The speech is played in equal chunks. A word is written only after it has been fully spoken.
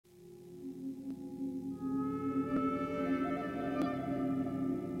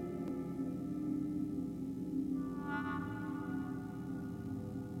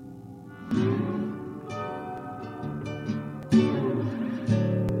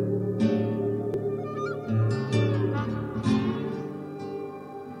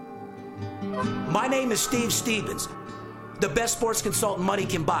My name is Steve Stevens, the best sports consultant money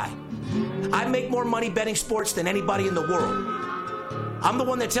can buy. I make more money betting sports than anybody in the world. I'm the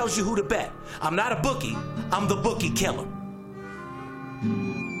one that tells you who to bet. I'm not a bookie, I'm the bookie killer.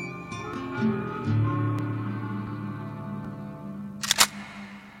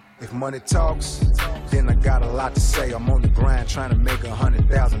 If money talks, then I got a lot to say. I'm on the grind trying to make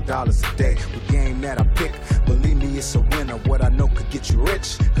 $100,000 a day. The game that I pick, believe me, it's a winner. What I know could get you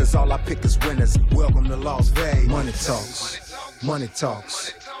rich, cause all I pick is winners. Welcome to Las Vegas. Money talks, money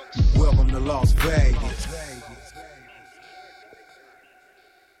talks. Welcome to Las Vegas.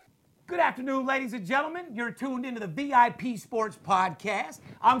 Good afternoon, ladies and gentlemen. You're tuned into the VIP Sports Podcast.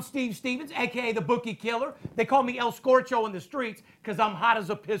 I'm Steve Stevens, a.k.a. the Bookie Killer. They call me El Scorcho in the streets because I'm hot as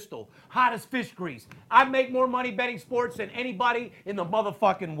a pistol, hot as fish grease. I make more money betting sports than anybody in the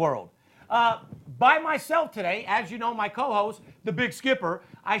motherfucking world. By myself today, as you know, my co-host, the Big Skipper,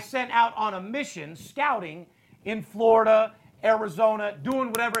 I sent out on a mission scouting in Florida, Arizona, doing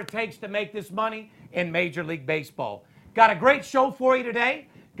whatever it takes to make this money in Major League Baseball. Got a great show for you today.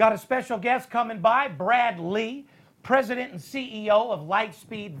 Got a special guest coming by, Brad Lea, President and CEO of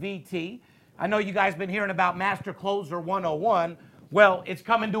Lightspeed VT. I know you guys been hearing about Master Closer 101. Well, it's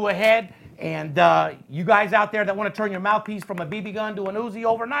coming to a head, and you guys out there that want to turn your mouthpiece from a BB gun to an Uzi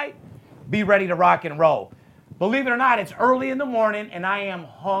overnight, be ready to rock and roll. Believe it or not, it's early in the morning, and I am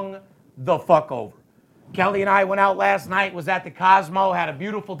hung the fuck over. Kelly and I went out last night, was at the Cosmo, had a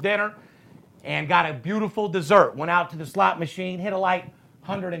beautiful dinner, and got a beautiful dessert. Went out to the slot machine, hit a light,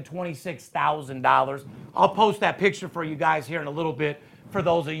 $126,000. I'll post that picture for you guys here in a little bit for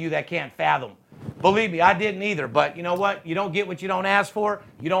those of you that can't fathom. Believe me, I didn't either, but you know what? You don't get what you don't ask for.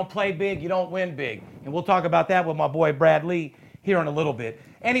 You don't play big, you don't win big. And we'll talk about that with my boy Brad Lea here in a little bit.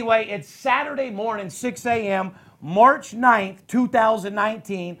 Anyway, it's Saturday morning, 6 a.m., March 9th,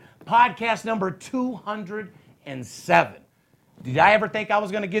 2019, podcast number 207. Did I ever think I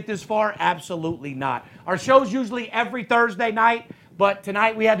was going to get this far? Absolutely not. Our show's usually every Thursday night, but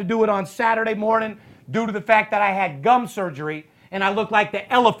tonight we had to do it on Saturday morning due to the fact that I had gum surgery and I looked like the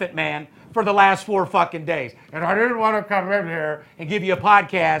Elephant Man for the last 4 fucking days. And I didn't want to come in here and give you a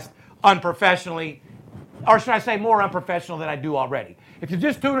podcast unprofessionally, or should I say more unprofessional than I do already. If you're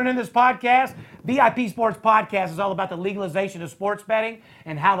just tuning in this podcast, VIP Sports Podcast is all about the legalization of sports betting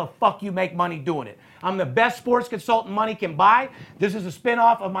and how the fuck you make money doing it. I'm the best sports consultant money can buy. This is a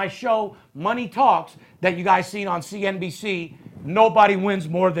spinoff of my show, Money Talks, that you guys seen on CNBC. Nobody wins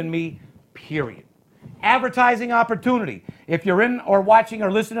more than me, period. Advertising opportunity. If you're in or watching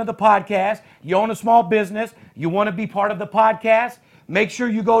or listening to the podcast, you own a small business, you want to be part of the podcast, make sure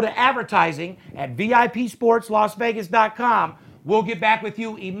you go to advertising at VIPSportsLasVegas.com. We'll get back with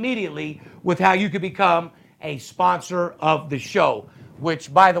you immediately with how you can become a sponsor of the show,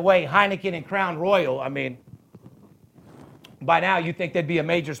 which, by the way, Heineken and Crown Royal, I mean, by now you'd think they'd be a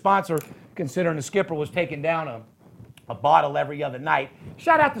major sponsor considering the Skipper was taking down a bottle every other night.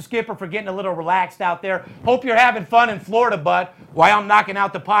 Shout out to Skipper for getting a little relaxed out there. Hope you're having fun in Florida, bud. While I'm knocking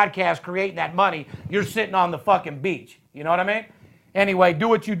out the podcast, creating that money, you're sitting on the fucking beach. You know what I mean? Anyway, do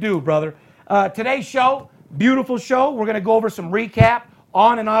what you do, brother. Today's show, beautiful show. We're going to go over some recap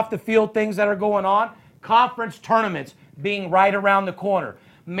on and off the field things that are going on. Conference tournaments being right around the corner.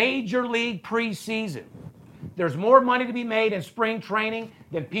 Major League preseason. There's more money to be made in spring training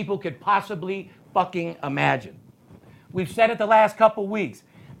than people could possibly fucking imagine. We've said it the last couple weeks.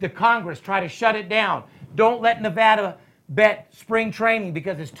 The Congress try to shut it down. Don't let Nevada bet spring training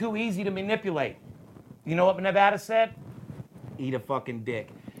because it's too easy to manipulate. You know what Nevada said? Eat a fucking dick.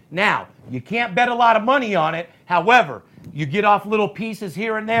 Now, you can't bet a lot of money on it. However, you get off little pieces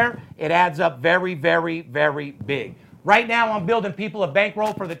here and there, it adds up very, very, very big. Right now, I'm building people a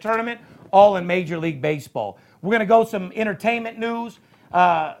bankroll for the tournament, all in Major League Baseball. We're going to go some entertainment news.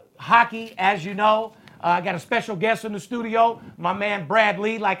 Hockey, as you know. I got a special guest in the studio, my man Brad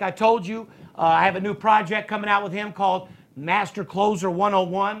Lea, like I told you. I have a new project coming out with him called Master Closer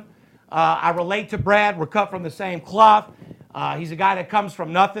 101. I relate to Brad. We're cut from the same cloth. He's a guy that comes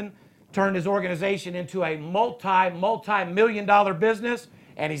from nothing, turned his organization into a multi-million-dollar business,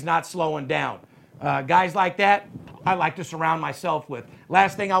 and he's not slowing down. Guys like that, I like to surround myself with.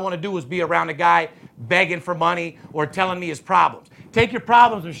 Last thing I want to do is be around a guy begging for money or telling me his problems. Take your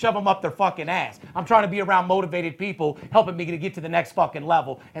problems and shove them up their fucking ass. I'm trying to be around motivated people, helping me to get to the next fucking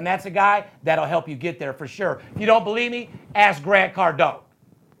level. And that's a guy that'll help you get there for sure. If you don't believe me, ask Grant Cardone.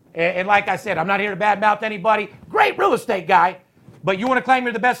 And like I said, I'm not here to badmouth anybody. Great real estate guy. But you want to claim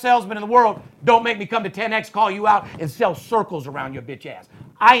you're the best salesman in the world, don't make me come to 10X, call you out, and sell circles around your bitch ass.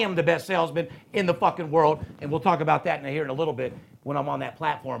 I am the best salesman in the fucking world, and we'll talk about that here in a little bit when I'm on that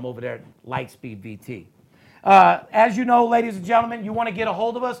platform over there at Lightspeed VT. As you know, ladies and gentlemen, you want to get a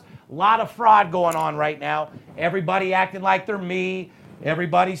hold of us. A lot of fraud going on right now. Everybody acting like they're me.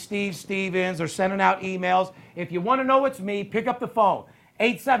 Everybody Steve Stevens. They're sending out emails. If you want to know it's me, pick up the phone.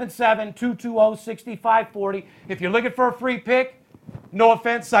 877-220-6540. If you're looking for a free pick, no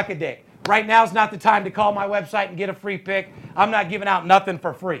offense, suck a dick. Right now is not the time to call my website and get a free pick. I'm not giving out nothing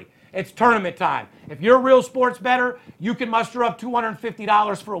for free. It's tournament time. If you're a real sports bettor, you can muster up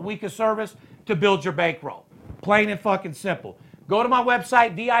 $250 for a week of service to build your bankroll. Plain and fucking simple. Go to my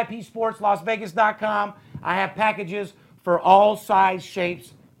website, VIPSportsLasVegas.com. I have packages for all size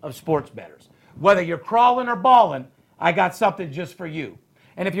shapes of sports bettors. Whether you're crawling or balling, I got something just for you.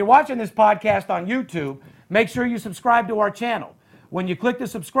 And if you're watching this podcast on YouTube, make sure you subscribe to our channel. When you click the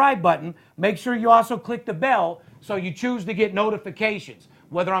subscribe button, make sure you also click the bell so you choose to get notifications.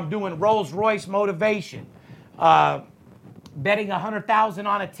 Whether I'm doing Rolls-Royce motivation, betting $100,000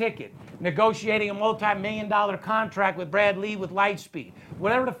 on a ticket, negotiating a multi-million-dollar contract with Brad Lee with Lightspeed.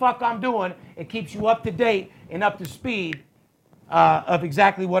 Whatever the fuck I'm doing, it keeps you up to date and up to speed of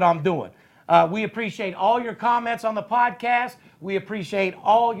exactly what I'm doing. We appreciate all your comments on the podcast. We appreciate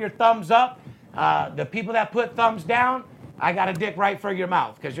all your thumbs up. The people that put thumbs down, I got a dick right for your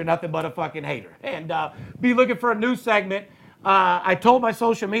mouth because you're nothing but a fucking hater. And be looking for a new segment. I told my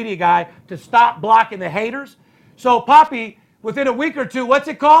social media guy to stop blocking the haters. So, Poppy, within a week or two, what's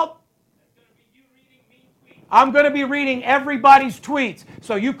it called? I'm going to be reading everybody's tweets.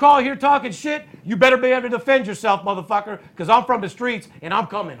 So you call here talking shit, you better be able to defend yourself, motherfucker, because I'm from the streets and I'm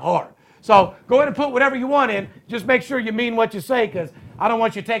coming hard. So go ahead and put whatever you want in. Just make sure you mean what you say, because I don't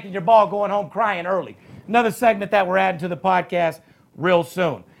want you taking your ball going home crying early. Another segment that we're adding to the podcast real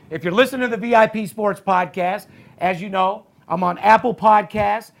soon. If you're listening to the VIP Sports Podcast, as you know, I'm on Apple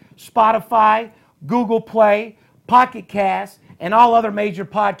Podcasts, Spotify, Google Play, Pocket Cast, and all other major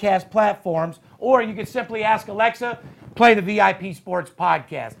podcast platforms. Or you can simply ask Alexa, play the VIP Sports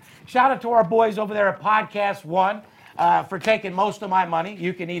Podcast. Shout out to our boys over there at Podcast One for taking most of my money.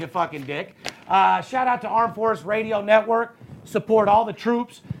 You can eat a fucking dick. Shout out to Armed Forces Radio Network. Support all the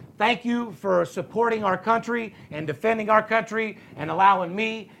troops. Thank you for supporting our country and defending our country and allowing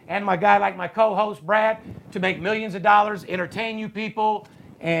me and my guy like my co-host Brad to make millions of dollars, entertain you people,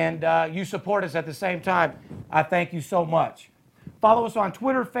 and you support us at the same time. I thank you so much. Follow us on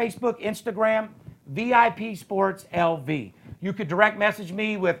Twitter, Facebook, Instagram, VIP Sports LV. You could direct message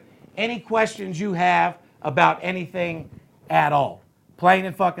me with any questions you have about anything at all. Plain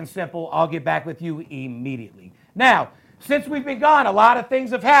and fucking simple. I'll get back with you immediately. Now, since we've been gone, a lot of things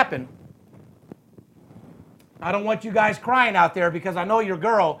have happened. I don't want you guys crying out there because I know your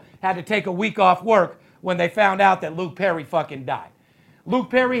girl had to take a week off work when they found out that Luke Perry fucking died. Luke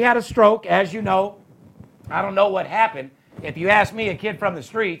Perry had a stroke, as you know. I don't know what happened. If you ask me, a kid from the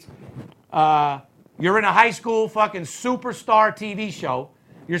streets, you're in a high school fucking superstar TV show.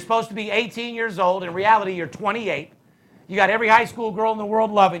 You're supposed to be 18 years old. In reality, you're 28. You got every high school girl in the world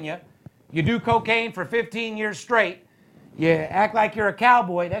loving you. You do cocaine for 15 years straight. You act like you're a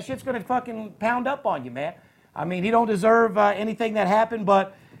cowboy. That shit's going to fucking pound up on you, man. I mean, he don't deserve anything that happened,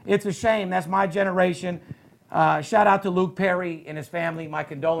 but it's a shame. That's my generation. Shout out to Luke Perry and his family. My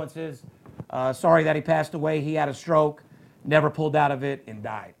condolences. Sorry that he passed away. He had a stroke, never pulled out of it, and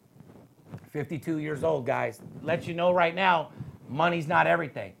died. 52 years old, guys. Let you know right now, money's not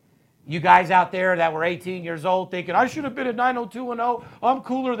everything. You guys out there that were 18 years old thinking, I should have been at 90210, I'm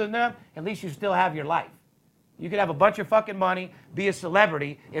cooler than them. At least you still have your life. You could have a bunch of fucking money, be a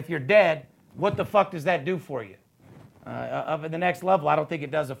celebrity. If you're dead, what the fuck does that do for you? Up at the next level, I don't think it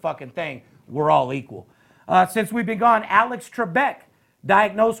does a fucking thing. We're all equal. Since we've been gone, Alex Trebek,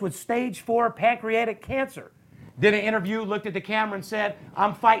 diagnosed with stage 4 pancreatic cancer. Did an interview, looked at the camera and said,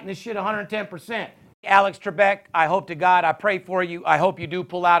 I'm fighting this shit 110%. Alex Trebek, I hope to God, I pray for you. I hope you do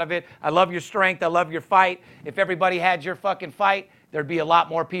pull out of it. I love your strength. I love your fight. If everybody had your fucking fight, there'd be a lot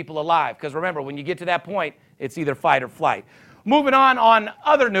more people alive. Because remember, when you get to that point, it's either fight or flight. Moving on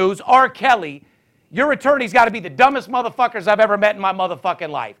other news, R. Kelly, your attorney's got to be the dumbest motherfuckers I've ever met in my motherfucking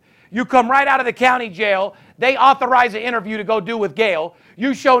life. You come right out of the county jail. They authorize an interview to go do with Gail.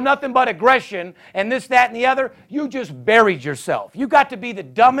 You show nothing but aggression and this, that, and the other. You just buried yourself. You got to be the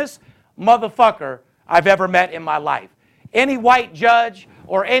dumbest motherfucker I've ever met in my life. Any white judge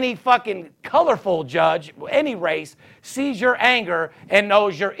or any fucking colorful judge, any race, sees your anger and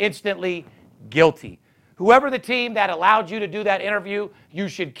knows you're instantly guilty. Whoever the team that allowed you to do that interview, you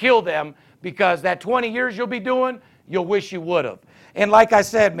should kill them, because that 20 years you'll be doing, you'll wish you would have. And like I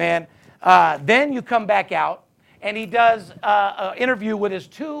said, man, then you come back out and he does an interview with his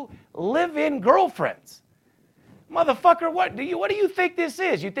 2 live-in girlfriends. Motherfucker, what do you think this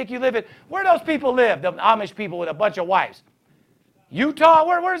is? You think you live in, where those people live, the Amish people with a bunch of wives? Utah?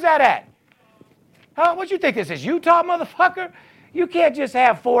 Where's that at? Huh? What you think this is, Utah, motherfucker? You can't just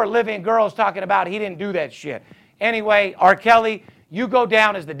have 4 live-in girls talking about he didn't do that shit. Anyway, R. Kelly, you go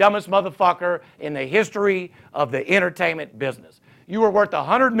down as the dumbest motherfucker in the history of the entertainment business. You were worth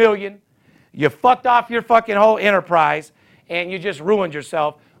 $100 million. You fucked off your fucking whole enterprise, and you just ruined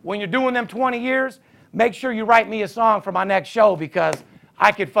yourself. When you're doing them 20 years, make sure you write me a song for my next show because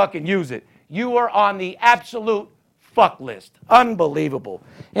I could fucking use it. You are on the absolute fuck list. Unbelievable.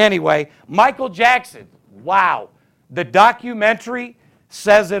 Anyway, Michael Jackson. Wow. The documentary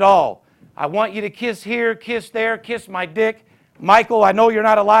says it all. I want you to kiss here, kiss there, kiss my dick. Michael, I know you're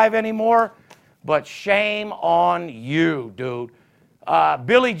not alive anymore, but shame on you, dude.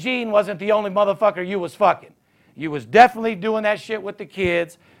 Billie Jean wasn't the only motherfucker you was fucking. You was definitely doing that shit with the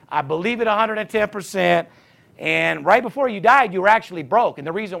kids. I believe it 110%. And right before you died, you were actually broke. And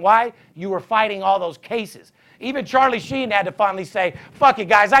the reason why, you were fighting all those cases. Even Charlie Sheen had to finally say, fuck it,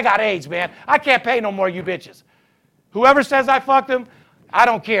 guys, I got AIDS, man. I can't pay no more, you bitches. Whoever says I fucked him, I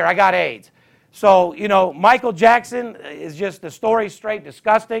don't care. I got AIDS. So, you know, Michael Jackson is just, the story's straight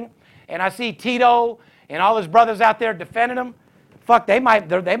disgusting. And I see Tito and all his brothers out there defending him. Fuck, they might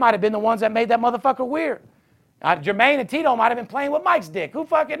have been the ones that made that motherfucker weird. Jermaine and Tito might have been playing with Mike's dick. Who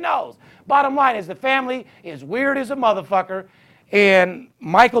fucking knows? Bottom line is the family is weird as a motherfucker. And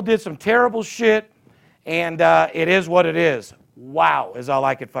Michael did some terrible shit. And it is what it is. Wow, is all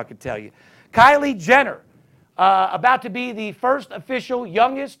I can fucking tell you. Kylie Jenner, about to be the first official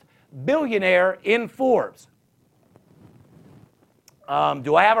youngest billionaire in Forbes.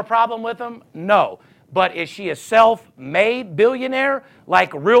 Do I have a problem with him? No. But is she a self-made billionaire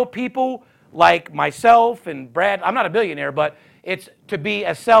like real people like myself and Brad? I'm not a billionaire, but it's to be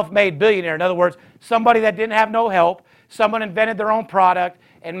a self-made billionaire. In other words, somebody that didn't have no help, someone invented their own product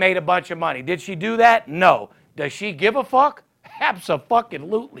and made a bunch of money. Did she do that? No. Does she give a fuck?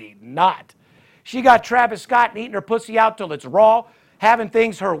 Abso-fucking-lutely not. She got Travis Scott eating her pussy out till it's raw, having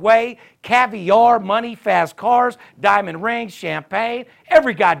things her way, caviar, money, fast cars, diamond rings, champagne,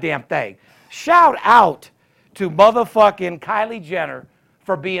 every goddamn thing. Shout out to motherfucking Kylie Jenner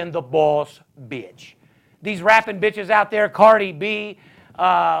for being the boss bitch. These rapping bitches out there, Cardi B,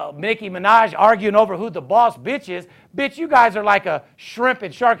 Nicki Minaj, arguing over who the boss bitch is. Bitch, you guys are like a shrimp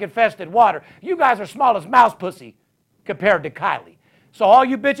in shark-infested water. You guys are small as mouse pussy compared to Kylie. So all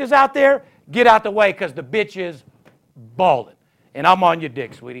you bitches out there, get out the way because the bitch is balling. And I'm on your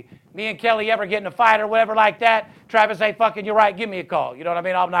dick, sweetie. Me and Kelly ever get in a fight or whatever like that, Travis ain't fucking you right, give me a call. You know what I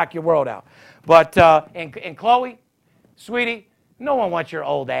mean? I'll knock your world out. But, and Chloe, sweetie, no one wants your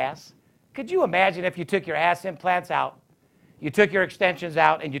old ass. Could you imagine if you took your ass implants out, you took your extensions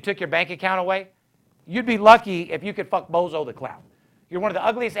out, and you took your bank account away? You'd be lucky if you could fuck Bozo the Clown. You're one of the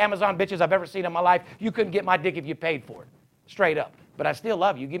ugliest Amazon bitches I've ever seen in my life. You couldn't get my dick if you paid for it. Straight up. But I still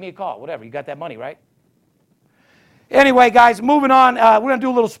love you. Give me a call. Whatever. You got that money, right? Anyway, guys, moving on. We're going to do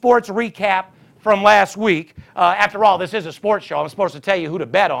a little sports recap from last week. After all, this is a sports show. I'm supposed to tell you who to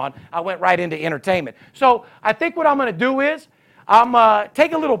bet on. I went right into entertainment. So I think what I'm going to do is I'm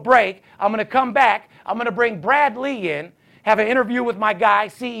take a little break. I'm going to come back. I'm going to bring Brad Lee in, have an interview with my guy,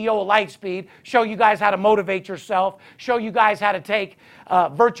 CEO of Lightspeed, show you guys how to motivate yourself, show you guys how to take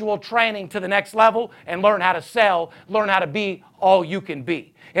virtual training to the next level and learn how to sell, learn how to be all you can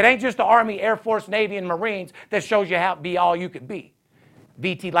be. It ain't just the Army, Air Force, Navy, and Marines that shows you how to be all you can be.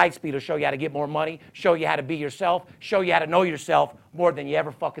 BT Lightspeed will show you how to get more money, show you how to be yourself, show you how to know yourself more than you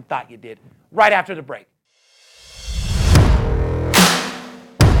ever fucking thought you did. Right after the break.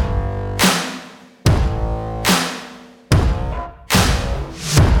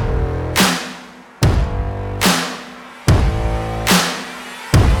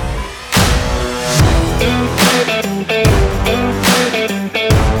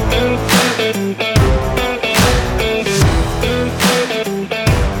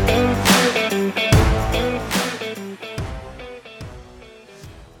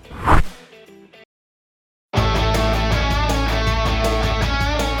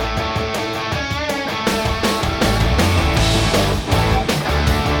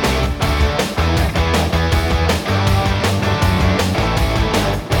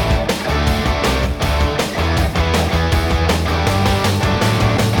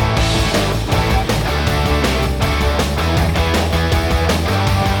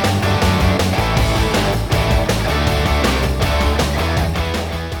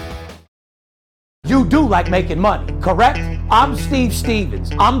 You do like making money, correct? I'm Steve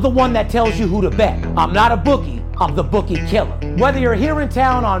Stevens. I'm the one that tells you who to bet. I'm not a bookie. I'm the bookie killer. Whether you're here in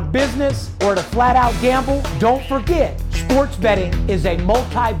town on business or to flat out gamble, don't forget, sports betting is a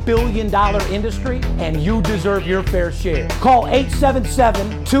multi-billion-dollar industry and you deserve your fair share. Call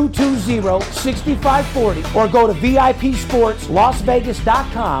 877-220-6540 or go to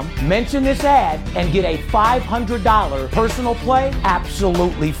VIPSportsLasVegas.com, mention this ad, and get a $500 personal play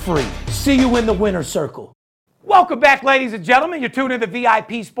absolutely free. See you in the winner's circle. Welcome back, ladies and gentlemen. You're tuned in to the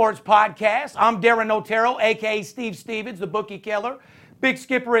VIP Sports Podcast. I'm Darren Otero, a.k.a. Steve Stevens, the bookie killer. Big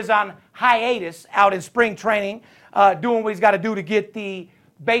Skipper is on hiatus out in spring training, doing what he's got to do to get the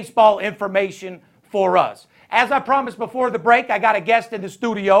baseball information for us. As I promised before the break, I got a guest in the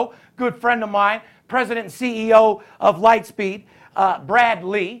studio, good friend of mine, President and CEO of Lightspeed, Brad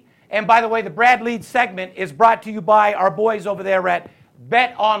Lea. And by the way, the Brad Lea segment is brought to you by our boys over there at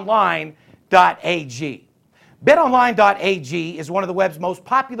betonline.ag. BetOnline.ag is one of the web's most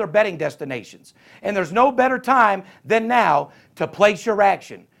popular betting destinations, and there's no better time than now to place your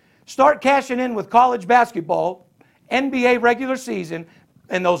action. Start cashing in with college basketball, NBA regular season,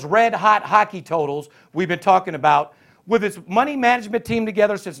 and those red-hot hockey totals we've been talking about. With its money management team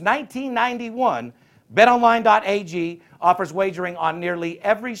together since 1991, BetOnline.ag offers wagering on nearly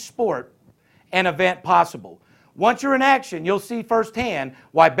every sport and event possible. Once you're in action, you'll see firsthand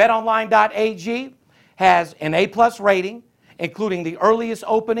why BetOnline.ag has an A-plus rating, including the earliest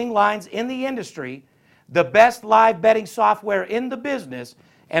opening lines in the industry, the best live betting software in the business,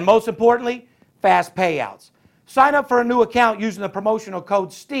 and most importantly, fast payouts. Sign up for a new account using the promotional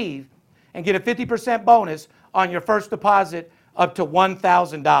code STEVE and get a 50% bonus on your first deposit up to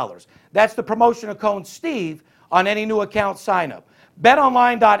 $1,000. That's the promotional code STEVE on any new account sign up.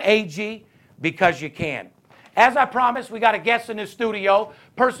 BetOnline.ag, because you can. As I promised, we got a guest in the studio,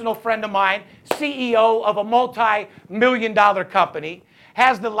 personal friend of mine, CEO of a multi-million-dollar company,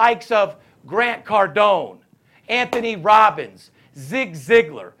 has the likes of Grant Cardone, Anthony Robbins, Zig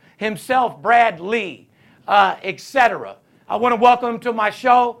Ziglar, himself, Brad Lea, etc. I want to welcome him to my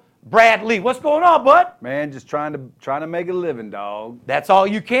show, Brad Lea. What's going on, bud? Man, just trying to make a living, dog. That's all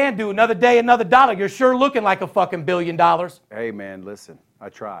you can do. Another day, another dollar. You're sure looking like a fucking $1 billion. Hey, man, listen, I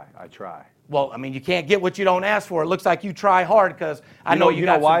try. Well, I mean, you can't get what you don't ask for. It looks like you try hard because I know you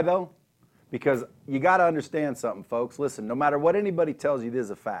got. You know why though? Because you got to understand something, folks. Listen, no matter what anybody tells you, this is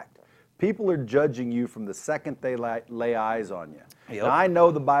a fact. People are judging you from the second they lay eyes on you. Yep. Now, I know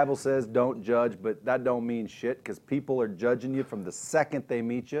the Bible says don't judge, but that don't mean shit because people are judging you from the second they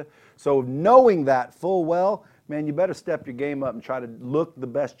meet you. So knowing that full well, man, you better step your game up and try to look the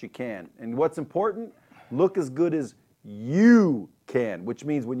best you can. And what's important, look as good as you can, which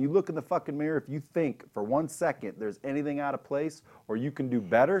means when you look in the fucking mirror, if you think for 1 second there's anything out of place or you can do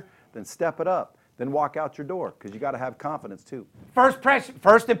better, then step it up. Then walk out your door because you got to have confidence too.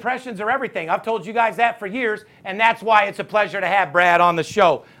 First impressions are everything. I've told you guys that for years, and that's why it's a pleasure to have Brad on the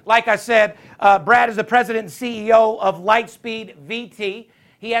show. Like I said, Brad is the president and CEO of Lightspeed VT.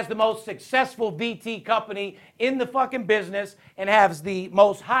 He has the most successful VT company in the fucking business and has the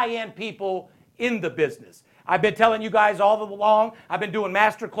most high-end people in the business. I've been telling you guys all along, I've been doing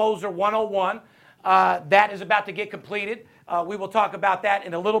Master Closer 101. That is about to get completed. We will talk about that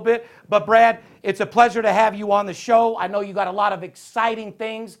in a little bit. But Brad, it's a pleasure to have you on the show. I know you got a lot of exciting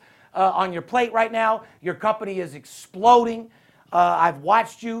things on your plate right now. Your company is exploding. I've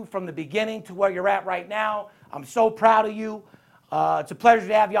watched you from the beginning to where you're at right now. I'm so proud of you. It's a pleasure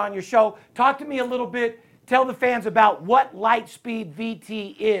to have you on your show. Talk to me a little bit. Tell the fans about what Lightspeed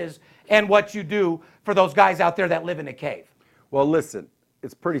VT is and what you do for those guys out there that live in a cave. Well, listen.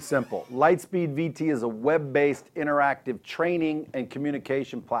 It's pretty simple. Lightspeed VT is a web-based interactive training and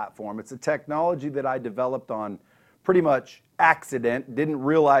communication platform. It's a technology that I developed on pretty much accident. Didn't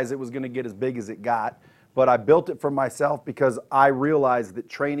realize it was going to get as big as it got, but I built it for myself because I realized that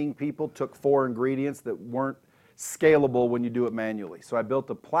training people took 4 ingredients that weren't scalable when you do it manually. So I built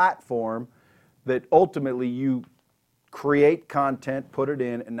a platform that ultimately you create content, put it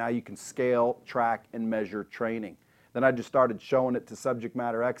in, and now you can scale, track, and measure training. Then I just started showing it to subject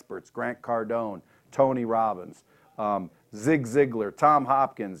matter experts, Grant Cardone, Tony Robbins, Zig Ziglar, Tom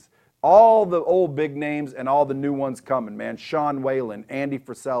Hopkins, all the old big names and all the new ones coming, man. Sean Whalen, Andy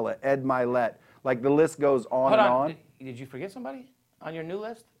Frisella, Ed Milet. Like the list goes on and on. Did you forget somebody on your new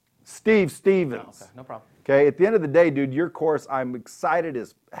list? Steve Stevens. Oh, okay, no problem. Okay, at the end of the day, dude, your course, I'm excited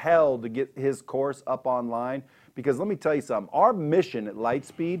as hell to get his course up online. Because let me tell you something, our mission at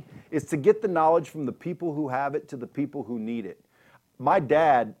Lightspeed is to get the knowledge from the people who have it to the people who need it. My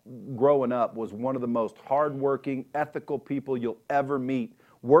dad, growing up, was one of the most hardworking, ethical people you'll ever meet,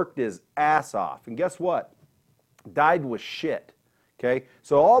 worked his ass off. And guess what? Died with shit. Okay?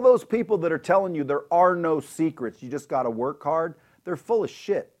 So all those people that are telling you there are no secrets, you just got to work hard, they're full of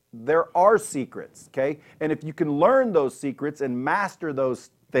shit. There are secrets, okay? And if you can learn those secrets and master those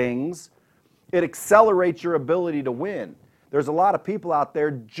things, it accelerates your ability to win. There's a lot of people out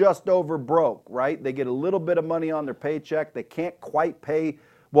there just over broke, right? They get a little bit of money on their paycheck. They can't quite pay.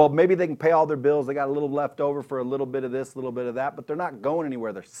 Well, maybe they can pay all their bills. They got a little left over for a little bit of this, a little bit of that, but they're not going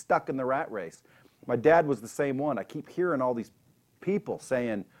anywhere. They're stuck in the rat race. My dad was the same one. I keep hearing all these people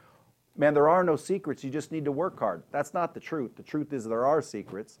saying, man, there are no secrets. You just need to work hard. That's not the truth. The truth is there are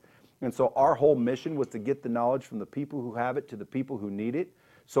secrets. And so our whole mission was to get the knowledge from the people who have it to the people who need it,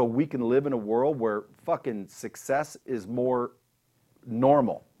 so we can live in a world where fucking success is more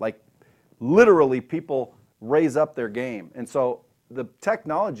normal. Like literally people raise up their game. And so the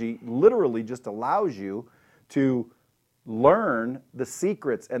technology literally just allows you to learn the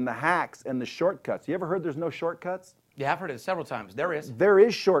secrets and the hacks and the shortcuts. You ever heard there's no shortcuts? Yeah, I've heard it several times. There is. There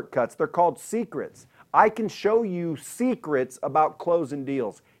is shortcuts. They're called secrets. I can show you secrets about closing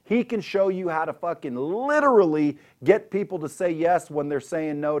deals. He can show you how to fucking literally get people to say yes when they're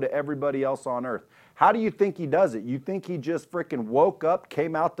saying no to everybody else on earth. How do you think he does it? You think he just freaking woke up,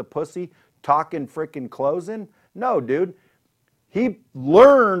 came out the pussy, talking freaking closing? No, dude. He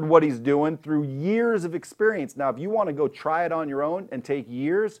learned what he's doing through years of experience. Now, if you want to go try it on your own and take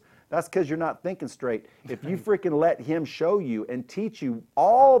years, that's because you're not thinking straight. If you freaking let him show you and teach you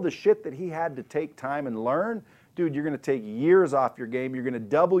all the shit that he had to take time and learn, dude, you're going to take years off your game. You're going to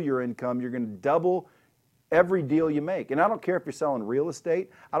double your income. You're going to double every deal you make. And I don't care if you're selling real estate.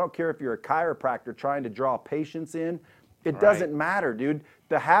 I don't care if you're a chiropractor trying to draw patients in. It doesn't matter, dude.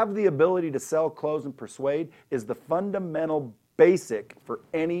 To have the ability to sell, close, and persuade is the fundamental basic for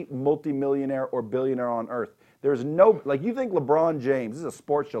any multimillionaire or billionaire on earth. There's no, like, you think LeBron James, this is a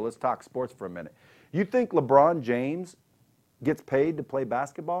sports show, let's talk sports for a minute. You think LeBron James gets paid to play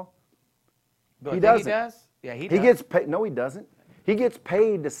basketball? But He doesn't. He does? Yeah, he does. He gets paid. No, he doesn't. He gets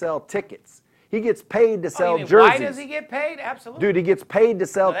paid to sell tickets. He gets paid to sell you mean, jersees. why does he get paid? Absolutely. Dude, he gets paid to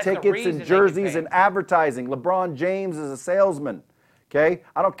sell No, that's the tickets reason and they get jerseys paid. and advertising. LeBron James is a salesman. Okay?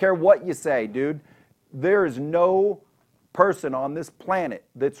 I don't care what you say, dude. There is no person on this planet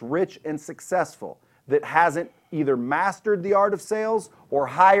that's rich and successful that hasn't either mastered the art of sales or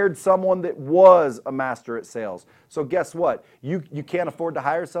hired someone that was a master at sales. So guess what? You can't afford to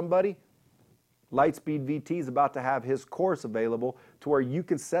hire somebody? Lightspeed VT is about to have his course available to where you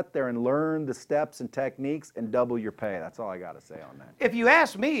can sit there and learn the steps and techniques and double your pay. That's all I got to say on that. If you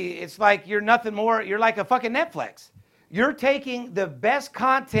ask me, it's like you're nothing more, you're like a fucking Netflix. You're taking the best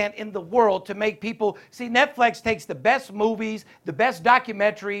content in the world to make people see. Netflix takes the best movies, the best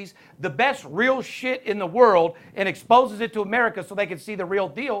documentaries, the best real shit in the world and exposes it to America so they can see the real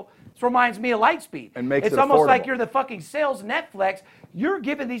deal. This reminds me of Lightspeed. And makes it's it almost like affordable. you're the fucking sales Netflix. You're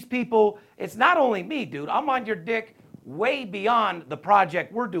giving these people, it's not only me, dude. I'm on your dick way beyond the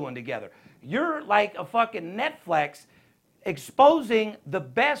project we're doing together. You're like a fucking Netflix exposing the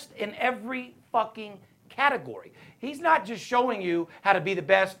best in every fucking category. He's not just showing you how to be the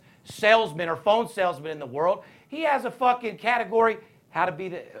best salesman or phone salesman in the world. He has a fucking category how to be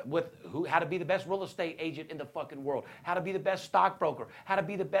the best real estate agent in the fucking world, how to be the best stockbroker, how to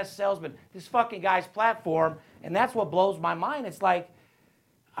be the best salesman. This fucking guy's platform, and that's what blows my mind. It's like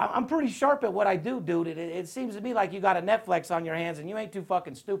I'm pretty sharp at what I do, dude. It seems to me like you got a Netflix on your hands, and you ain't too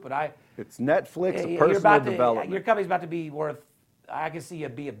fucking stupid. It's Netflix of you're personal about to- development. Your company's about to be worth. I can see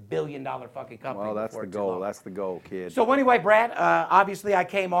it be $1 billion fucking company. Well, that's before the too goal. long. That's the goal, kid. So anyway, Brad, obviously I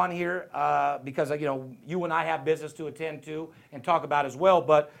came on here because you and I have business to attend to and talk about as well.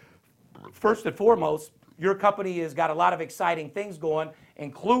 But first and foremost, your company has got a lot of exciting things going,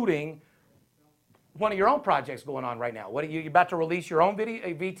 including one of your own projects going on right now. What are you about to release your own video,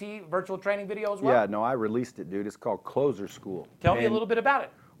 a VT virtual training video as well? Yeah, no, I released it, dude. It's called Closer School. Tell me a And- little bit about it.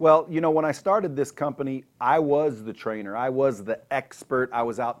 Well, when I started this company, I was the trainer. I was the expert. I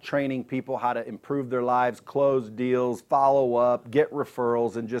was out training people how to improve their lives, close deals, follow up, get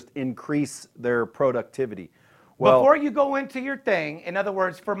referrals, and just increase their productivity. Well, Before you go into your thing, in other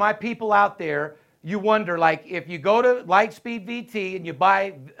words, for my people out there, you wonder, like, if you go to Lightspeed VT and you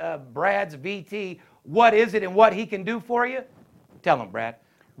buy Brad's VT, what is it and what he can do for you? Tell them, Brad.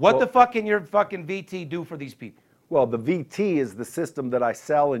 What the fuck can your fucking VT do for these people? Well, the VT is the system that I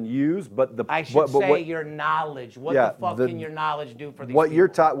sell and use, but the I should say your knowledge. What the fuck can your knowledge do for these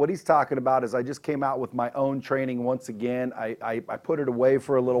people? What he's talking about is I just came out with my own training once again. I put it away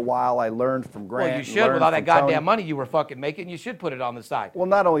for a little while. I learned from Grant. Well, you should. With all that goddamn money you were fucking making, you should put it on the side. Well,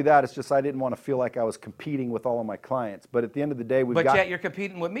 not only that, it's just I didn't want to feel like I was competing with all of my clients. But at the end of the day, But yet you're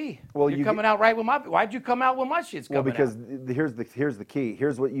competing with me. Well, you're coming out right with my. Why'd you come out with my shit's coming out? Well, because here's the key.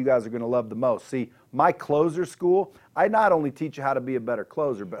 Here's what you guys are going to love the most. See, my closer school, I not only teach you how to be a better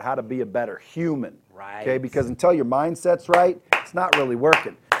closer, but how to be a better human. Right. Okay, because until your mindset's right, it's not really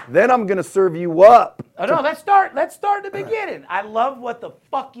working. Then I'm going to serve you up. Oh, no, let's start at the beginning. I love what the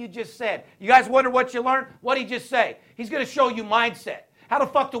fuck you just said. You guys wonder what you learned? What'd he just say? He's going to show you mindset. How the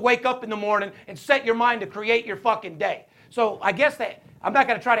fuck to wake up in the morning and set your mind to create your fucking day. So I guess that I'm not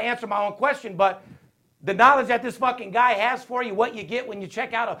going to try to answer my own question, but the knowledge that this fucking guy has for you, what you get when you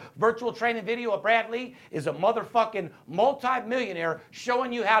check out a virtual training video of Brad Lea, is a motherfucking multi-millionaire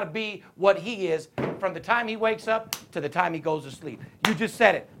showing you how to be what he is from the time he wakes up to the time he goes to sleep. You just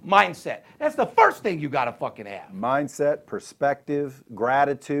said it, mindset. That's the first thing you got to fucking have. Mindset, perspective,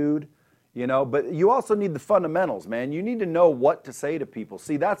 gratitude, but you also need the fundamentals, man. You need to know what to say to people.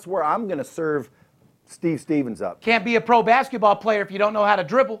 See, that's where I'm going to serve Steve Stevens up. Can't be a pro basketball player if you don't know how to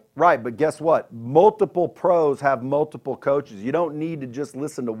dribble. Right, but guess what? Multiple pros have multiple coaches. You don't need to just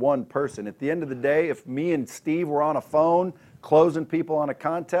listen to one person. At the end of the day, if me and Steve were on a phone closing people on a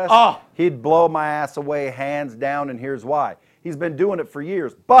contest, he'd blow my ass away hands down, and here's why. He's been doing it for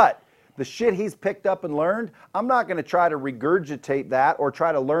years, but the shit he's picked up and learned, I'm not going to try to regurgitate that or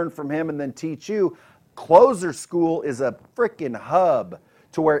try to learn from him and then teach you. Closer School is a freaking hub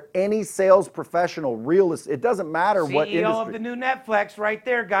to where any sales professional, realist, it doesn't matter what industry. CEO of the new Netflix right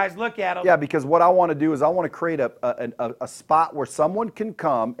there, guys. Look at him. Yeah, because what I want to do is I want to create a spot where someone can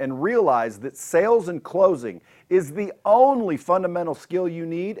come and realize that sales and closing is the only fundamental skill you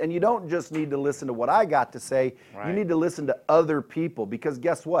need, and you don't just need to listen to what I got to say. Right. You need to listen to other people, because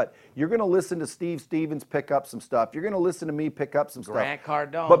guess what? You're going to listen to Steve Stevens pick up some stuff. You're going to listen to me pick up some Grant stuff.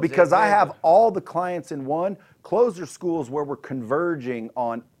 Cardone. But because I have all the clients in one, Closer School is where we're converging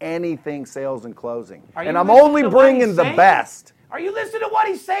on anything sales and closing. And I'm only bringing the best. Are you listening to what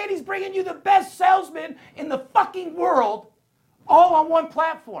he's saying? He's bringing you the best salesman in the fucking world all on one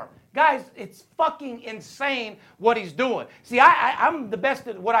platform. Guys, it's fucking insane what he's doing. See, I'm the best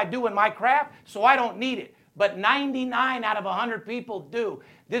at what I do in my craft, so I don't need it. But 99 out of 100 people do.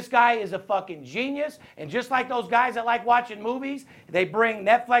 This guy is a fucking genius, and just like those guys that like watching movies,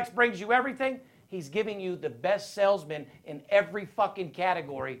 Netflix brings you everything. He's giving you the best salesman in every fucking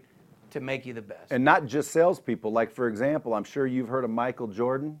category to make you the best. And not just salespeople. Like, for example, I'm sure you've heard of Michael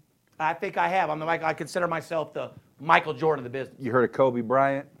Jordan. I think I have. I consider myself the Michael Jordan of the business. You heard of Kobe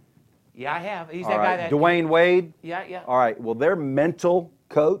Bryant? Yeah, I have. He's All that right. guy that... Dwayne Wade? Yeah. All right. Well, their mental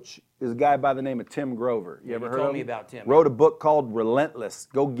coach is a guy by the name of Tim Grover. You ever heard of him? Told me about Tim. Wrote a book called Relentless.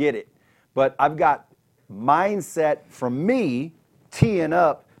 Go get it. But I've got mindset from me teeing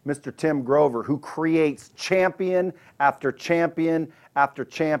up Mr. Tim Grover, who creates champion after champion after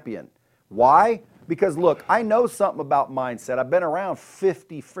champion. Why? Because look, I know something about mindset. I've been around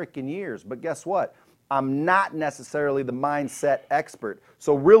 50 freaking years, but guess what? I'm not necessarily the mindset expert.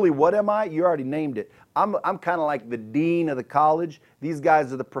 So really, what am I? You already named it. I'm kind of like the dean of the college. These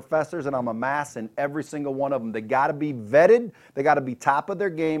guys are the professors, and I'm amassing every single one of them. They got to be vetted. They got to be top of their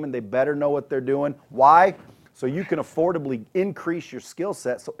game, and they better know what they're doing. Why? So you can affordably increase your skill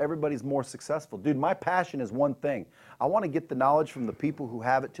set so everybody's more successful. Dude, my passion is one thing. I want to get the knowledge from the people who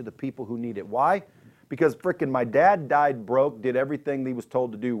have it to the people who need it. Why? Because frickin' my dad died broke, did everything he was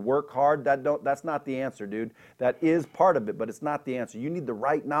told to do, work hard. That's not the answer, dude. That is part of it, but it's not the answer. You need the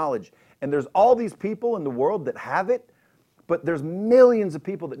right knowledge. And there's all these people in the world that have it, but there's millions of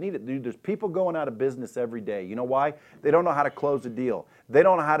people that need it, dude. There's people going out of business every day. You know why? They don't know how to close a deal. They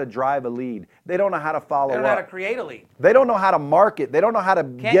don't know how to drive a lead. They don't know how to follow up. They don't know how to create a lead. They don't know how to market. They don't know how to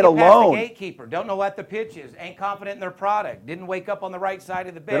get a loan. Can't get past the gatekeeper. Don't know what the pitch is. Ain't confident in their product. Didn't wake up on the right side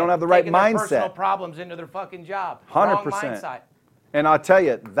of the bed. They don't have the right mindset. Taking their personal problems into their fucking job. 100%. Wrong mindset. And I'll tell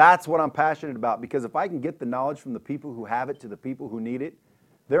you, that's what I'm passionate about, because if I can get the knowledge from the people who have it to the people who need it,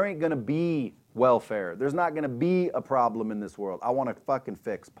 there ain't going to be welfare. There's not going to be a problem in this world. I want to fucking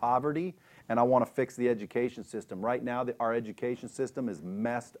fix poverty, and I want to fix the education system. Right now, our education system is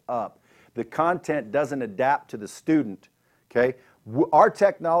messed up. The content doesn't adapt to the student, okay? Our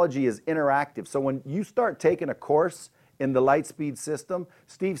technology is interactive. So when you start taking a course in the Lightspeed system,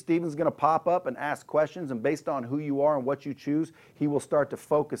 Steve Stevens is going to pop up and ask questions, and based on who you are and what you choose, he will start to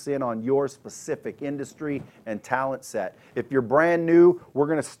focus in on your specific industry and talent set. If you're brand new, we're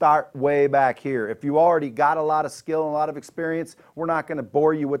going to start way back here. If you already got a lot of skill and a lot of experience, we're not going to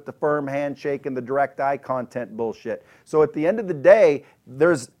bore you with the firm handshake and the direct eye content bullshit. So at the end of the day,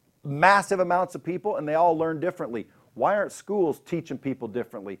 there's massive amounts of people and they all learn differently. Why aren't schools teaching people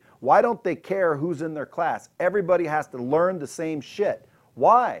differently? Why don't they care who's in their class? Everybody has to learn the same shit.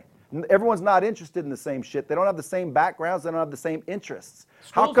 Why? Everyone's not interested in the same shit. They don't have the same backgrounds. They don't have the same interests.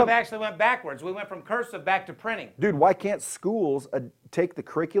 Schools have actually went backwards. We went from cursive back to printing. Dude, why can't schools take the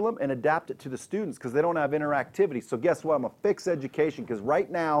curriculum and adapt it to the students? Because they don't have interactivity. So guess what? I'm going to fix education because right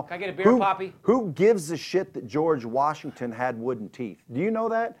now... Can I get a beer, Poppy? Who gives a shit that George Washington had wooden teeth? Do you know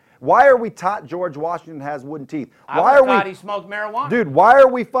that? Why are we taught George Washington has wooden teeth? I was taught he smoked marijuana. Dude, why are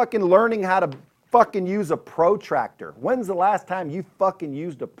we fucking learning how to fucking use a protractor? When's the last time you fucking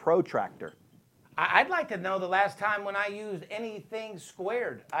used a protractor? I'd like to know the last time when I used anything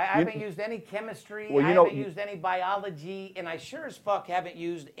squared. I haven't used any chemistry, I haven't used any biology, and I sure as fuck haven't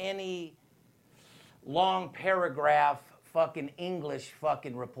used any long paragraph fucking English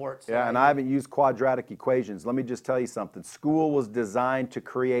fucking reports. Yeah, and I haven't used quadratic equations. Let me just tell you something. School was designed to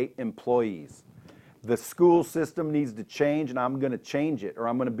create employees. The school system needs to change, and I'm going to change it, or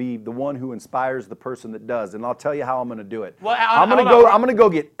I'm going to be the one who inspires the person that does. And I'll tell you how I'm going to do it. Well, I'm going to go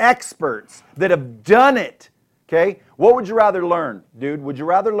get experts that have done it. Okay? What would you rather learn, dude? Would you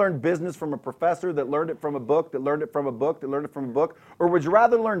rather learn business from a professor that learned it from a book, that learned it from a book, that learned it from a book? Or would you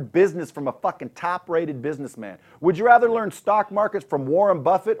rather learn business from a fucking top-rated businessman? Would you rather learn stock markets from Warren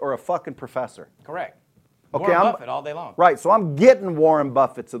Buffett or a fucking professor? Correct. Okay, Warren Buffett all day long. Right, so I'm getting Warren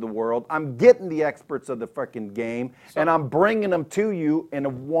Buffetts of the world. I'm getting the experts of the freaking game, and I'm bringing them to you in a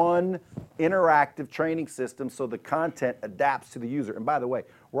one interactive training system so the content adapts to the user. And by the way,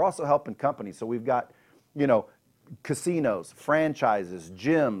 we're also helping companies. So we've got, casinos, franchises,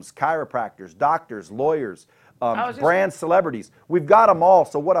 gyms, chiropractors, doctors, lawyers, brand celebrities. We've got them all.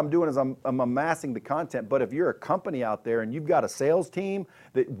 So what I'm doing is I'm amassing the content. But if you're a company out there and you've got a sales team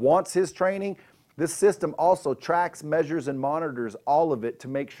that wants his training, this system also tracks, measures, and monitors all of it to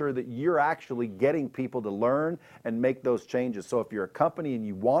make sure that you're actually getting people to learn and make those changes. So if you're a company and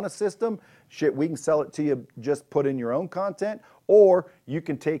you want a system, shit, we can sell it to you, just put in your own content, or you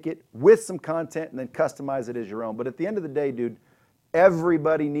can take it with some content and then customize it as your own. But at the end of the day, dude,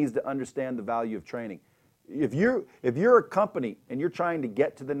 everybody needs to understand the value of training. If you're a company and you're trying to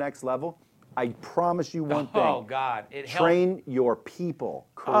get to the next level, I promise you one thing. Oh, God. Train your people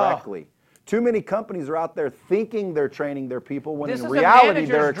correctly. Too many companies are out there thinking they're training their people when in reality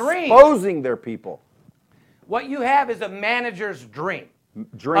they're exposing their people. What you have is a manager's dream.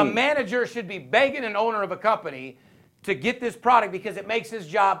 A manager should be begging an owner of a company to get this product because it makes his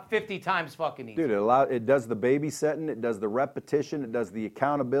job 50 times fucking easier. Dude, it does the babysitting, it does the repetition, it does the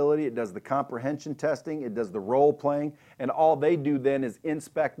accountability, it does the comprehension testing, it does the role playing, and all they do then is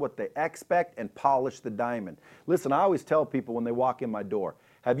inspect what they expect and polish the diamond. Listen, I always tell people when they walk in my door,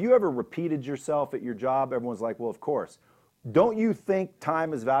 have you ever repeated yourself at your job? Everyone's like, well, of course. Don't you think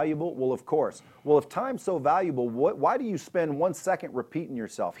time is valuable? Well, of course. Well, if time's so valuable, why do you spend 1 second repeating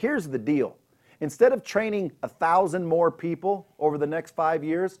yourself? Here's the deal. Instead of training 1,000 more people over the next 5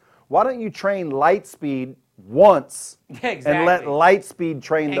 years, why don't you train Lightspeed once and let Lightspeed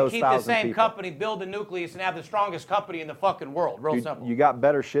train those 1,000 people? And keep the same company, build the nucleus, and have the strongest company in the fucking world. Real simple. You got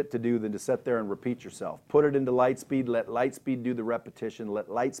better shit to do than to sit there and repeat yourself. Put it into Lightspeed, let Lightspeed do the repetition, let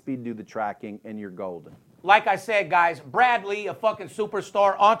Lightspeed do the tracking, and you're golden. Like I said, guys, Brad Lee, a fucking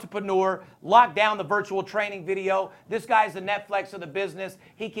superstar, entrepreneur, locked down the virtual training video. This guy's the Netflix of the business.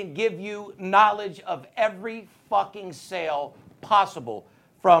 He can give you knowledge of every fucking sale possible.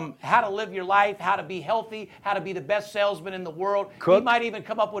 From how to live your life, how to be healthy, how to be the best salesman in the world. He might even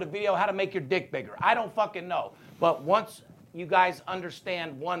come up with a video how to make your dick bigger. I don't fucking know. But once you guys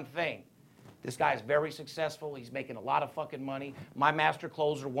understand one thing, this guy's very successful. He's making a lot of fucking money. My Master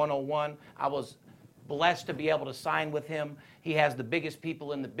Closer 101, I was blessed to be able to sign with him. He has the biggest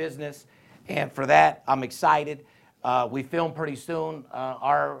people in the business. And for that, I'm excited. We film pretty soon.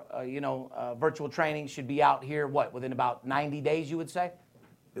 Our virtual training should be out here, within about 90 days, you would say?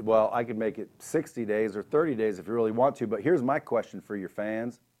 Well, I could make it 60 days or 30 days if you really want to, but here's my question for your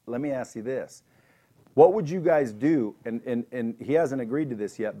fans. Let me ask you this. What would you guys do, and he hasn't agreed to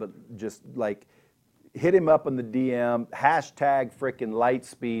this yet, but just like hit him up on the DM, hashtag frickin'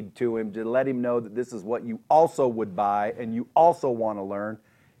 Lightspeed to him to let him know that this is what you also would buy and you also want to learn.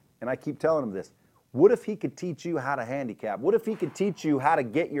 And I keep telling him this. What if he could teach you how to handicap? What if he could teach you how to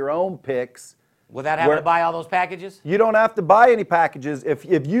get your own picks Without having to buy all those packages? You don't have to buy any packages. If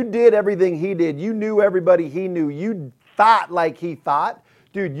you did everything he did, you knew everybody he knew, you thought like he thought,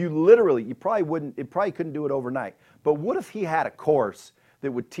 dude, you probably couldn't do it overnight. But what if he had a course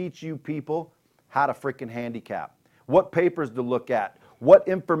that would teach you people how to freaking handicap, what papers to look at, what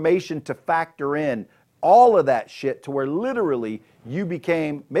information to factor in, all of that shit, to where literally you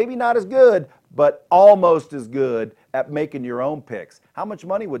became maybe not as good, but almost as good at making your own picks. How much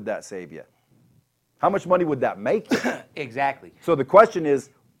money would that save you? How much money would that make you? Exactly. So the question is,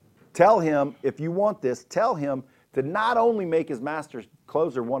 tell him, if you want this, tell him to not only make his Master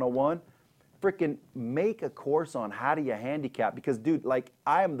Closer 101, freaking make a course on how do you handicap. Because, dude, like,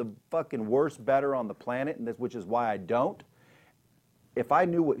 I am the fucking worst bettor on the planet, and which is why I don't. If I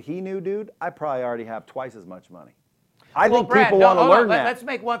knew what he knew, dude, I probably already have twice as much money. I think Brad, people want to learn that. Let's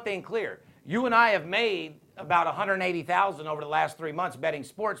make one thing clear. You and I have made about $180,000 over the last 3 months betting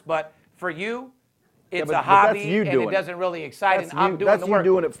sports, but for you, it's a hobby, and it doesn't really excite. And I'm doing the work.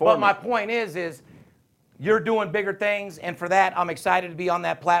 Doing it for but me. my point is you're doing bigger things, and for that, I'm excited to be on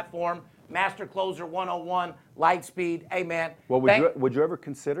that platform. Master Closer 101, Lightspeed. Hey, man. Well, would you ever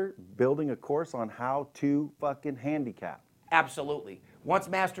consider building a course on how to fucking handicap? Absolutely. Once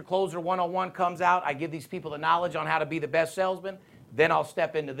Master Closer 101 comes out, I give these people the knowledge on how to be the best salesman. Then I'll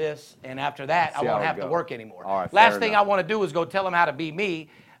step into this, and after that, I won't have to work anymore. All right, Last thing I want to do is go tell them how to be me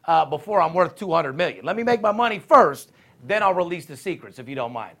before I'm worth $200 million. Let me make my money first, then I'll release the secrets, if you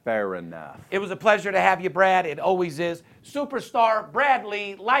don't mind. Fair enough. It was a pleasure to have you, Brad. It always is. Superstar Brad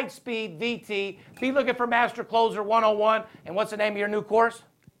Lea, Lightspeed VT. Be looking for Master Closer 101. And what's the name of your new course?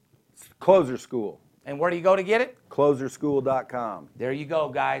 Closer School. And where do you go to get it? Closerschool.com. There you go,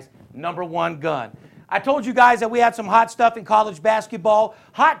 guys. #1 gun. I told you guys that we had some hot stuff in college basketball.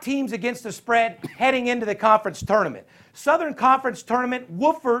 Hot teams against the spread heading into the conference tournament. Southern Conference Tournament,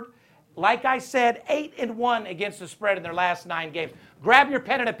 Wofford, like I said, 8-1 against the spread in their last 9 games. Grab your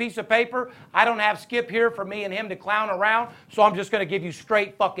pen and a piece of paper. I don't have Skip here for me and him to clown around, so I'm just going to give you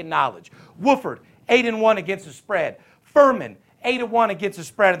straight fucking knowledge. Wofford, 8-1 against the spread. Furman, 8-1 against the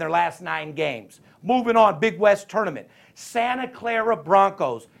spread in their last 9 games. Moving on, Big West Tournament. Santa Clara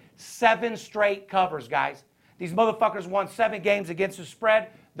Broncos, 7 straight covers, guys. These motherfuckers won 7 games against the spread.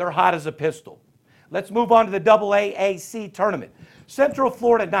 They're hot as a pistol. Let's move on to the AAC tournament. Central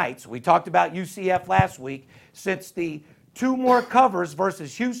Florida Knights, we talked about UCF last week. Since the 2 more covers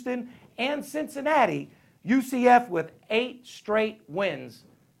versus Houston and Cincinnati, UCF with 8 straight wins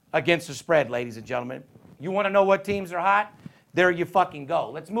against the spread, ladies and gentlemen. You want to know what teams are hot? There you fucking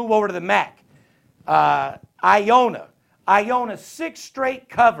go. Let's move over to the MAC. Iona, 6 straight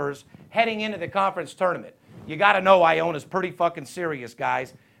covers heading into the conference tournament. You got to know Iona's pretty fucking serious,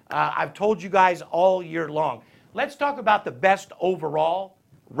 guys. I've told you guys all year long. Let's talk about the best overall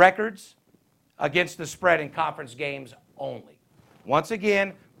records against the spread in conference games only. Once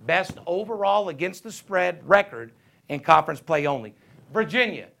again, best overall against the spread record in conference play only.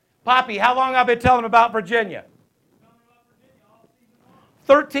 Virginia. Poppy, how long have I been telling about Virginia?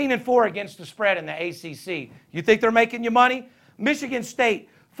 13-4 against the spread in the ACC. You think they're making you money? Michigan State,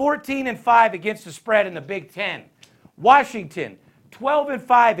 14-5 against the spread in the Big Ten. Washington,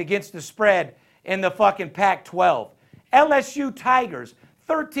 12-5 against the spread in the fucking Pac-12. LSU Tigers,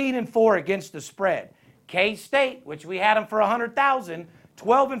 13-4 against the spread. K-State, which we had them for 100,000,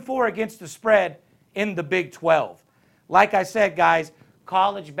 12-4 against the spread in the Big 12. Like I said, guys,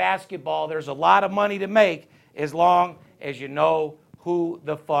 college basketball, there's a lot of money to make as long as you know who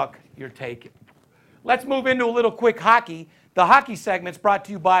the fuck you're taking. Let's move into a little quick hockey. The hockey segment's brought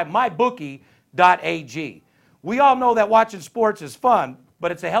to you by mybookie.ag. We all know that watching sports is fun,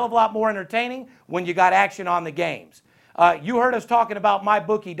 but it's a hell of a lot more entertaining when you got action on the games. You heard us talking about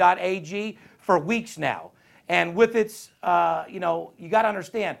mybookie.ag for weeks now. And with its, you got to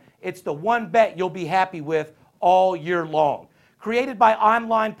understand, it's the one bet you'll be happy with all year long. Created by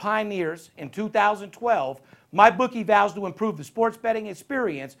online pioneers in 2012, MyBookie vows to improve the sports betting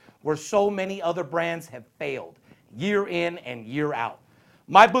experience where so many other brands have failed, year in and year out.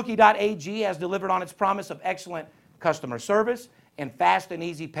 MyBookie.ag has delivered on its promise of excellent customer service and fast and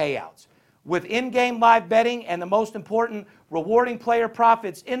easy payouts. With in-game live betting and the most important, rewarding player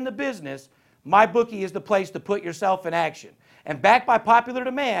profits in the business, MyBookie is the place to put yourself in action. And backed by popular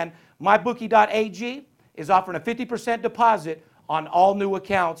demand, MyBookie.ag is offering a 50% deposit on all new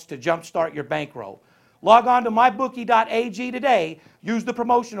accounts to jumpstart your bankroll. Log on to mybookie.ag today. Use the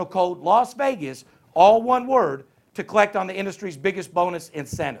promotional code Las Vegas, all one word, to collect on the industry's biggest bonus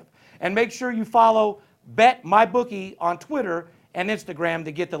incentive. And make sure you follow BetMyBookie on Twitter and Instagram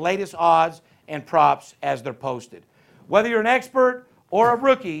to get the latest odds and props as they're posted. Whether you're an expert or a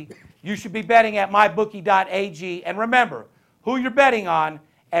rookie, you should be betting at mybookie.ag. And remember, who you're betting on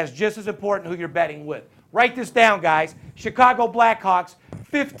as just as important who you're betting with. Write this down, guys. Chicago Blackhawks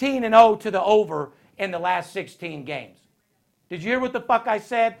 15-0 to the over in the last 16 games. Did you hear what the fuck I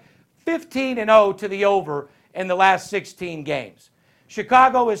said? 15-0 to the over in the last 16 games.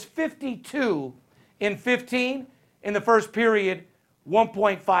 Chicago is 52 in 15 in the first period,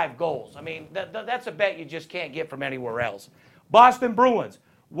 1.5 goals. I mean, that's a bet you just can't get from anywhere else. Boston Bruins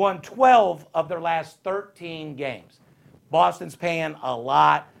won 12 of their last 13 games. Boston's paying a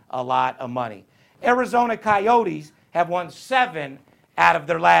lot of money. Arizona Coyotes have won 7 out of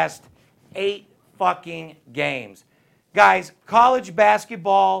their last 8 fucking games. Guys, college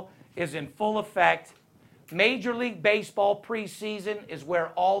basketball is in full effect. Major League Baseball preseason is where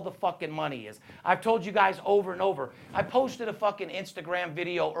all the fucking money is. I've told you guys over and over. I posted a fucking Instagram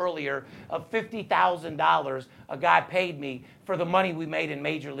video earlier of $50,000 a guy paid me for the money we made in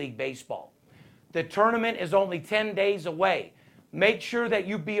Major League Baseball. The tournament is only 10 days away. Make sure that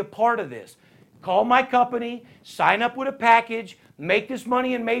you be a part of this. Call my company, sign up with a package, make this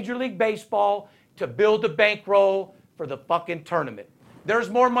money in Major League Baseball to build a bankroll for the fucking tournament. There's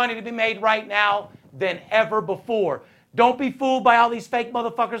more money to be made right now than ever before. Don't be fooled by all these fake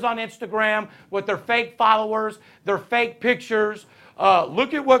motherfuckers on Instagram with their fake followers, their fake pictures.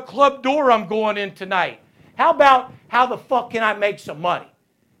 Look at what club door I'm going in tonight. How about how the fuck can I make some money?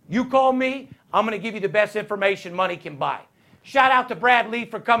 You call me, I'm going to give you the best information money can buy. Shout out to Brad Lee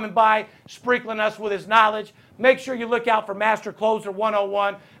for coming by, sprinkling us with his knowledge. Make sure you look out for Master Closer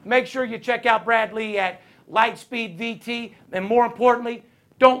 101. Make sure you check out Brad Lee at Lightspeed VT. And more importantly,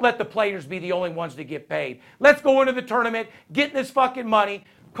 don't let the players be the only ones to get paid. Let's go into the tournament, get this fucking money.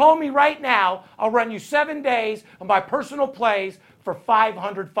 Call me right now. I'll run you 7 days of my personal plays for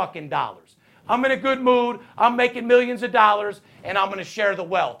 $500 fucking dollars. I'm in a good mood. I'm making millions of dollars, and I'm going to share the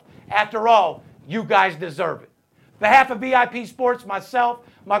wealth. After all, you guys deserve it. On behalf of VIP Sports, myself,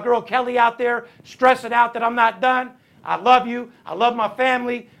 my girl Kelly out there stressing out that I'm not done. I love you. I love my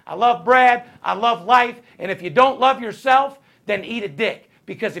family. I love Brad. I love life. And if you don't love yourself, then eat a dick.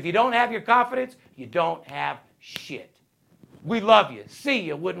 Because if you don't have your confidence, you don't have shit. We love you. See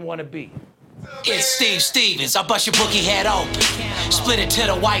you. Wouldn't want to be. It's Steve Stevens, I bust your bookie head open. Split it to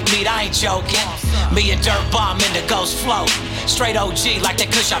the white meat, I ain't joking. Me and Dirt Bomb in the ghost float. Straight OG like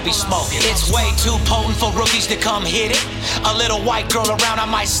that kush I be smoking. It's way too potent for rookies to come hit it. A little white girl around, I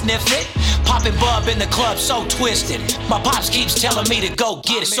might sniff it. Poppin' bub in the club, so twisted. My pops keeps telling me to go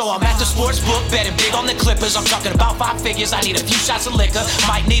get it. So I'm at the sports book, betting big on the Clippers. I'm talking about 5 figures, I need a few shots of liquor.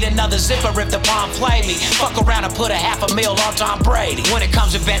 Might need another zipper if the bomb play me. Fuck around and put $500,000 on Tom Brady. When it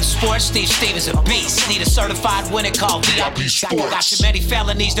comes to betting sports, Steve Stevens a beast. Need a certified winner called VIP Sports. Got too many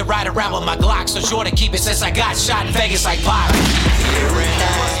felonies to ride around with my Glock, so sure to keep it since I got shot in Vegas like Byron.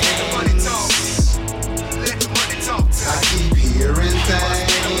 I keep hearing things.